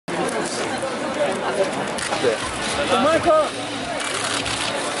bit. Michael!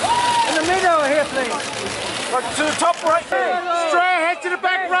 In the middle here, please. Right, to the top right, Vin. Straight ahead to the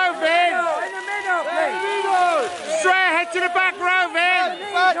back row, Vin. In the middle, please. Straight ahead to the back row, Vin.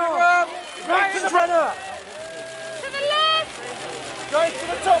 Right to the front. To the left! Straight to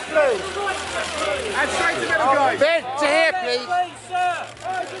the top, please. And straight to the middle, guys. Vin, to here, please.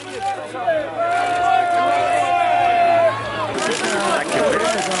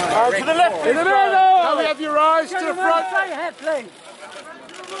 To the left, In the middle. Can we have your eyes to the front? Straight ahead, please.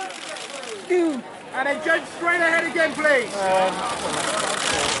 And then judge straight ahead again, please.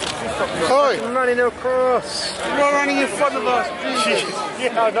 Oi. Running across. You're running in front of us.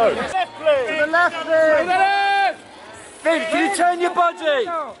 Yeah, I know. Left, please. To the left, please. Vin, can you turn your body?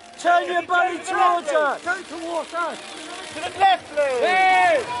 Turn your body towards us. Turn towards us. To the left,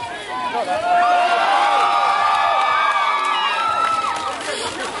 please.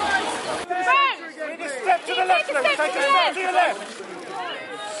 Step to the left, please. Take a step to your left.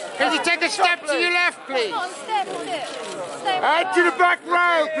 Can you take a step to your left, please? Come on, step. And to the back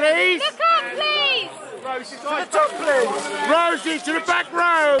row, please. Look up, please! To the top, please. Rosie, to the back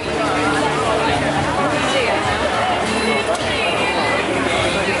row.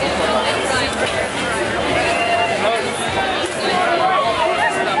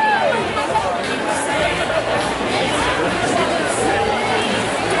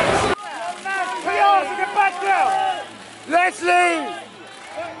 Leslie!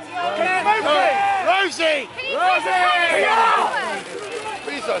 Rosie!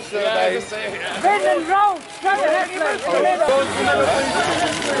 Please don't survey. Vin and roll. Straight ahead, please. To the middle.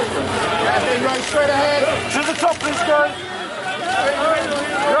 Run straight ahead. To the top, please, guys.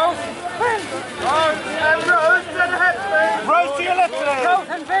 Rose. Vin. And Rose, to the left, please. Rose to your left, please. Rose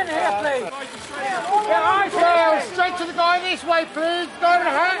and Vin here, please. Get eyes Well, here, please. straight to the guy this way, please. Guy in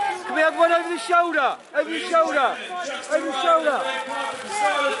the hat. Can we have one over the shoulder? Over the shoulder. Over the shoulder.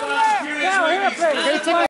 Now here, please.